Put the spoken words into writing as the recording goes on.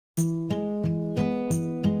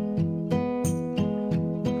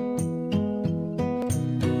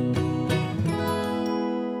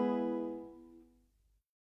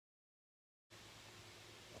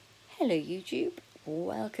Hello YouTube,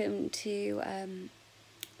 welcome to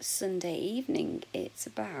Sunday evening. It's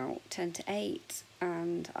about 10 to 8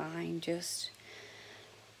 and I'm just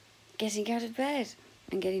getting out of bed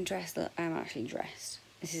and getting dressed. Look, I'm actually dressed.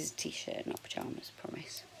 This is a t-shirt, not pyjamas,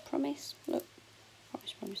 promise. Promise, look,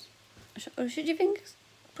 promise. Or should you think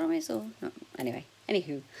promise or not? Anyway,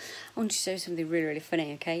 anywho, I want to show you something really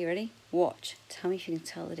funny, okay? You ready? Watch, tell me if you can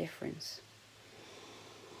tell the difference.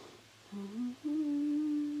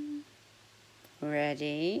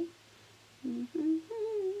 Ready?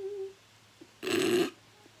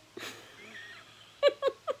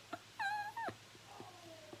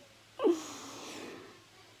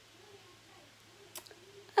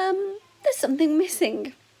 There's something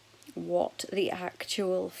missing. What the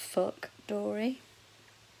actual fuck, Dory?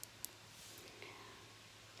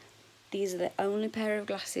 These are the only pair of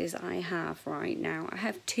glasses I have right now. I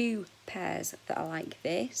have two pairs that are like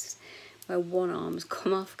this, where one arm's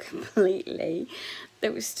come off completely,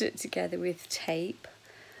 that was stuck together with tape.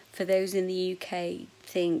 For those in the UK,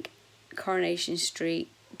 think Coronation Street,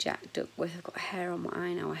 Jack Duckworth. I've got hair on my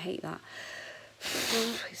eye now, I hate that.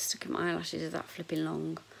 It's stuck in my eyelashes, is that flipping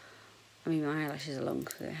long? I mean, my eyelashes are long,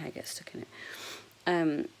 so the hair gets stuck in it.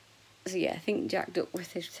 So yeah, I think Jack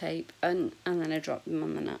Duckworth with tape, and then I dropped them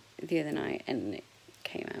on the other night, and it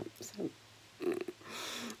came out. So.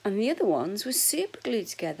 And the other ones were super glued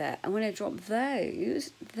together, and when I dropped those,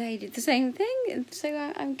 they did the same thing. And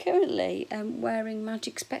so I'm currently wearing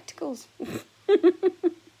magic spectacles.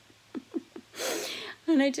 And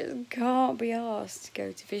I just can't be asked to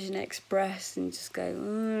go to Vision Express and just go,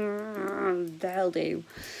 they'll do.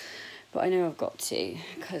 But I know I've got to,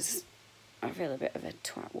 because I feel a bit of a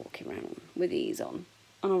twat walking around with these on.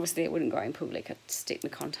 And obviously it wouldn't go out in public, I'd stick my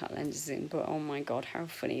contact lenses in, but oh my god, how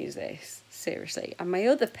funny is this? Seriously. And my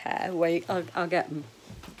other pair, wait, I'll get them.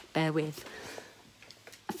 Bear with.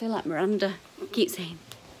 I feel like Miranda. Keep saying,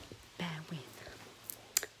 bear with.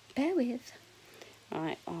 Bear with.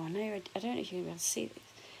 Right, oh no, I don't know if you're going to be able to see this.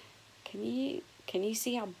 Can you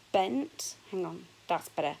see how bent? Hang on, that's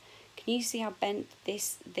better. Can you see how bent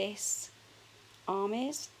this arm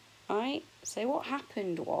is? Right, so what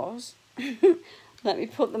happened was, let me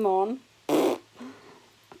put them on.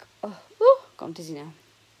 Oh, gone dizzy now.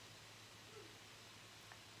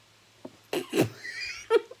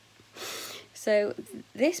 So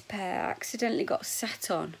this pair accidentally got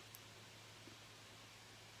sat on.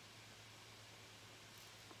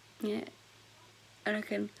 Yeah, and I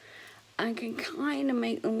can kind of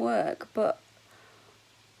make them work, but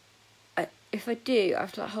if I do, I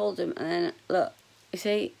have to like hold them, and then look, you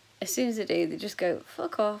see, as soon as I do, they just go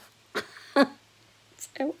fuck off.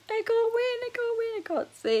 So I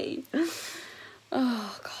can't see.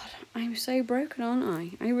 Oh god, I'm so broken, aren't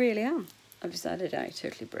I? I really am. I've decided I'm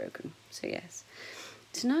totally broken. So yes,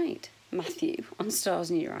 tonight, Matthew, on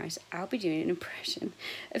Stars in Your Eyes, I'll be doing an impression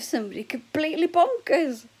of somebody completely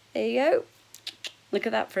bonkers. There you go. Look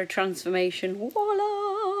at that for a transformation.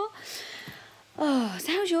 Voila! Oh,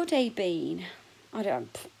 so how's your day been? I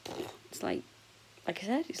don't. It's like I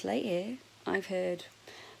said, it's late here. I've heard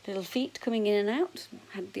little feet coming in and out.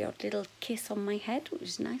 Had the odd little kiss on my head, which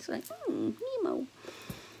is nice. Like, Nemo.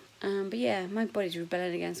 But yeah, my body's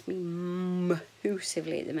rebelling against me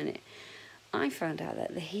massively at the minute. I found out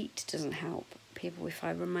that the heat doesn't help people with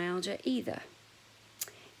fibromyalgia either.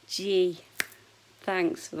 Gee,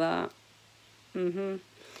 thanks for that.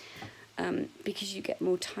 Because you get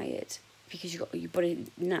more tired, because your body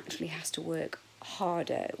naturally has to work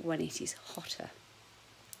harder when it is hotter.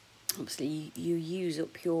 Obviously, you use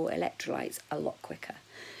up your electrolytes a lot quicker.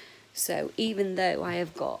 So even though I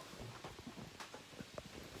have got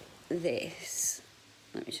this,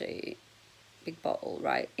 let me show you, big bottle,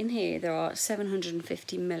 right? In here there are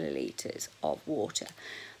 750 millilitres of water,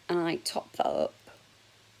 and I topped that up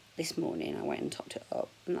this morning. I went and topped it up,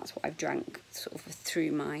 and that's what I've drank sort of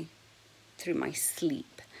through my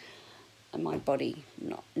sleep, and my body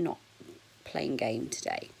not playing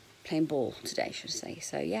ball today, should I say.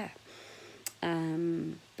 So yeah,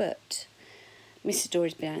 but Mr.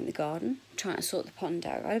 Dory's been out in the garden trying to sort the pond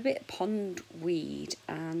out. I had a bit of pond weed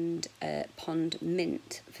and pond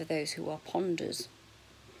mint for those who are ponders.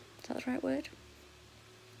 Is that the right word?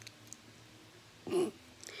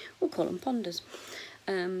 We'll call them ponders.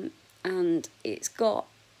 And it got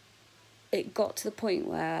to the point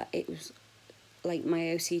where it was like my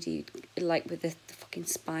OCD, like with the fucking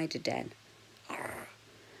spider den.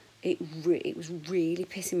 It was really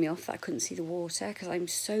pissing me off that I couldn't see the water, because I'm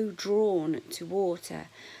so drawn to water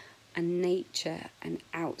and nature and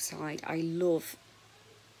outside. I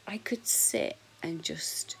could sit and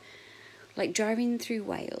just like driving through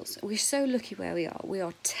Wales, we're so lucky where we are. We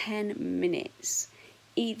are 10 minutes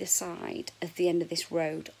either side of the end of this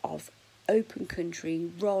road of open country,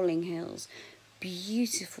 rolling hills,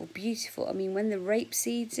 beautiful, beautiful. I mean, when the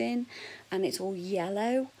rapeseed's in and it's all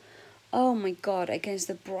yellow, oh my God, against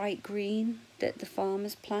the bright green that the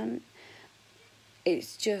farmers plant,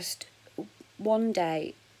 it's just, one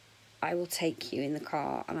day I will take you in the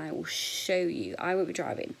car and I will show you. I won't be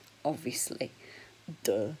driving, obviously,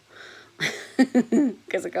 duh,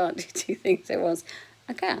 because I can't do two things at once.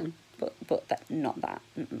 I can, but that, not that.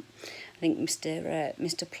 I think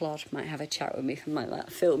Mr. Plod might have a chat with me from like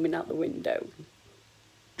that, filming out the window.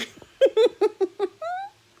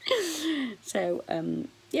 So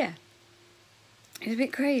yeah, it's a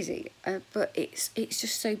bit crazy, but it's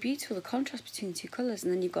just so beautiful, the contrast between the two colours,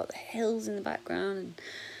 and then you've got the hills in the background, and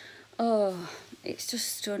oh, it's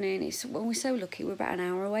just stunning. It's, well, we're so lucky. We're about an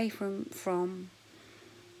hour away from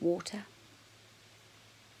water.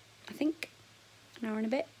 I think an hour and a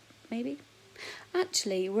bit, maybe.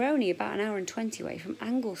 Actually, we're only about an hour and 20 away from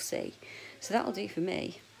Anglesey, so that'll do for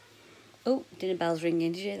me. Oh, dinner bell's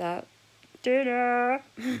ringing. Did you hear that? Dinner!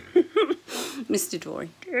 Mr.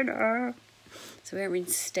 Dory. Dinner! So we're in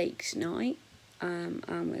steak tonight, and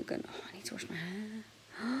we're going, oh, I need to wash my hair.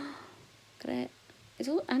 Look at it. It's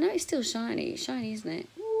all, I know it's still shiny. It's shiny, isn't it?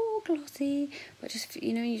 Ooh, glossy. But just,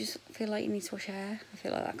 you know, you just feel like you need to wash your hair. I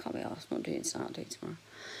feel like that can't be arsed. I'm not doing it tonight, I'll do it tomorrow.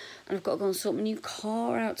 And I've got to go and sort my new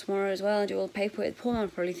car out tomorrow as well and do all the paperwork. The poor man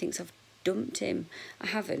probably thinks I've dumped him. I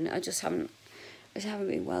haven't. I just haven't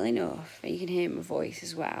been well enough. You can hear my voice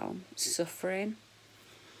as well. Suffering.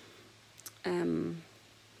 I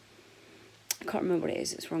can't remember what it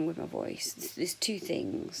is that's wrong with my voice. There's two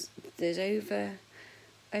things. There's overdeveloped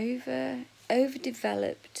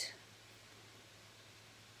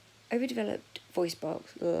voice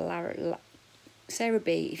box. Sarah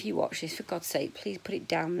B, if you watch this, for God's sake, please put it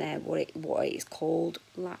down there what it is called.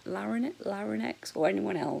 Larynx, or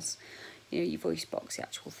anyone else. You know, your voice box, the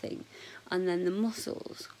actual thing. And then the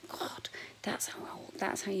muscles. God, that's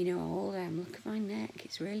how you know how old I am. Look at my neck.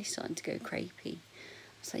 It's really starting to go crepey.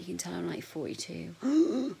 So you can tell I'm like 42.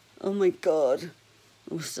 Oh my God.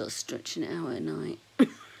 I'll start stretching it out at night.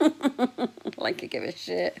 Like I give a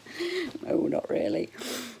shit. No, not really.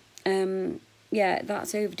 Yeah,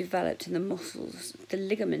 that's overdeveloped, and the muscles, the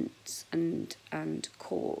ligaments and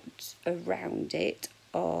cords around it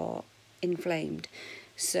are inflamed.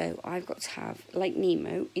 So I've got to have, like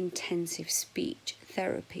Nemo, intensive speech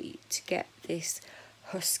therapy to get this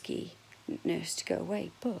huskiness to go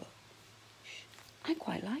away. But I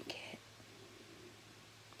quite like it.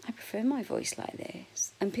 I prefer my voice like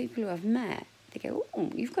this. And people who I've met, they go,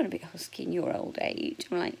 oh, you've got a bit husky in your old age.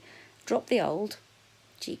 I'm like, drop the old.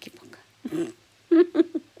 Cheeky fucker.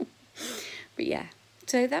 But yeah,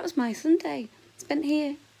 so that was my Sunday. Spent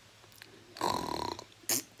here.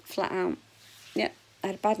 Flat out. Yep, I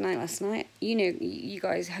had a bad night last night. You know, you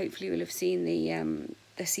guys hopefully will have seen the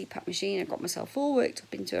CPAP machine. I got myself all worked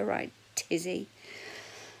up into a right tizzy.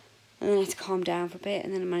 And then I had to calm down for a bit,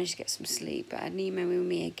 and then I managed to get some sleep. But I had Nemo with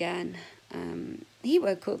me again. He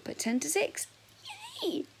woke up at 10 to 6.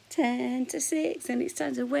 Yay! 10 to 6, and it's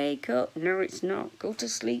time to wake up. No, it's not. Go to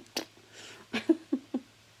sleep.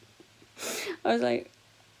 I was like,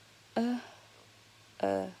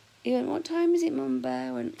 he went, what time is it, Mum Bear?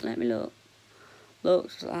 I went, let me look.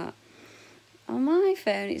 Looks like that. On my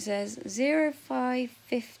phone it says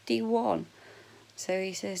 05:51. So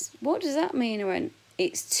he says, what does that mean? I went,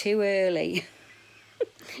 it's too early.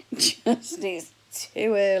 Just, it's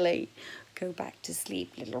too early. Go back to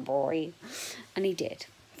sleep, little boy. And he did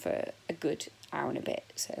for a good hour and a bit,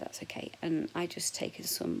 so that's okay. And I just taken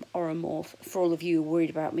some Oromorph for all of you who are worried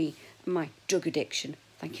about me and my drug addiction.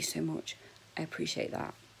 Thank you so much. I appreciate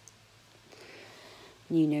that.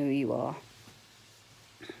 You know who you are.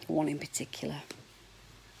 One in particular.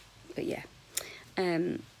 But yeah.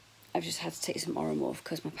 I've just had to take some Oromorph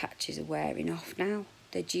because my patches are wearing off now.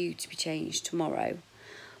 They're due to be changed tomorrow.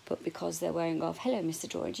 But because they're wearing off, hello Mr.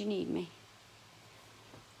 Dory, do you need me?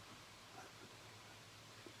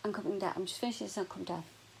 I'm coming down. I'm just finishing this and I'll come down.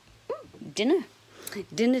 Dinner,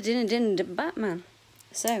 Batman.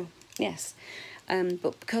 So, yes.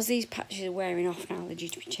 But because these patches are wearing off now, they're due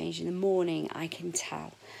to be changed in the morning, I can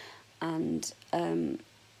tell. And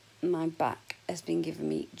my back has been giving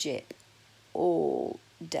me jip all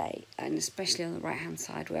day, and especially on the right-hand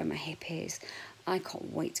side where my hip is. I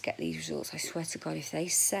can't wait to get these results. I swear to God, if they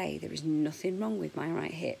say there is nothing wrong with my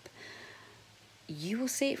right hip, you will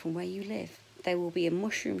see it from where you live. There will be a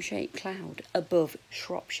mushroom-shaped cloud above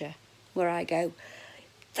Shropshire, where I go,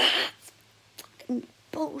 that's fucking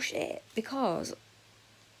bullshit, because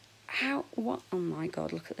what? Oh my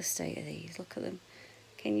God, look at the state of these. Look at them.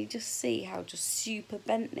 Can you just see how just super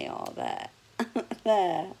bent they are there?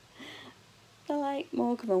 There. They're like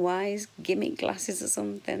Morecambe and Wise gimmick glasses or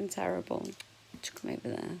something terrible. Just come over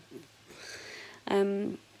there.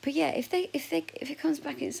 But yeah, if it comes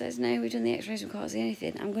back and says no, we've done the X-rays, we can't see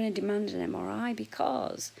anything, I'm going to demand an MRI,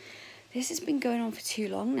 because this has been going on for too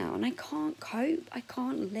long now, and I can't cope. I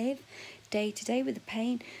can't live day to day with the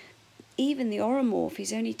pain. Even the Oromorph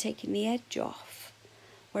is only taking the edge off,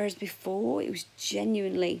 whereas before it was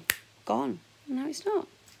genuinely gone. Now it's not.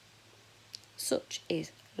 Such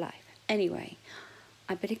is life. Anyway,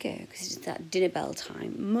 I better go because it's that dinner bell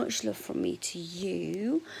time. Much love from me to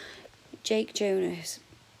you. Jake Jonas,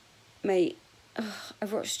 mate,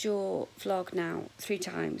 I've watched your vlog now 3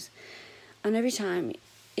 times, and every time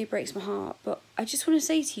it breaks my heart. But I just want to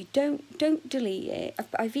say to you, don't delete it.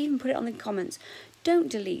 I've even put it on the comments. Don't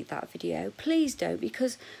delete that video, please don't,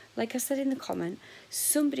 because like I said in the comment,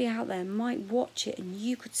 somebody out there might watch it and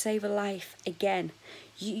you could save a life again.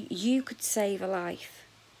 You could save a life,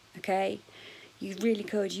 okay? You really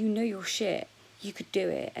could. You know your shit. You could do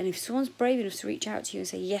it. And if someone's brave enough to reach out to you and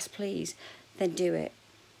say, yes, please, then do it.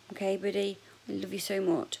 Okay, buddy? I love you so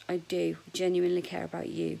much. I do. Genuinely care about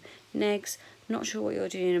you. Negs, not sure what you're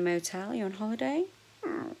doing in a motel. You're on holiday?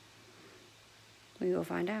 We will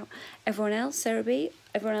find out. Everyone else, Sarah B,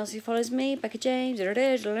 everyone else who follows me, Becca James, I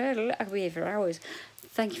could be here for hours.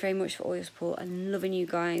 Thank you very much for all your support and loving you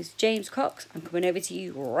guys. James Cox, I'm coming over to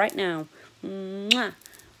you right now. Mwah.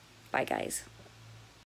 Bye, guys.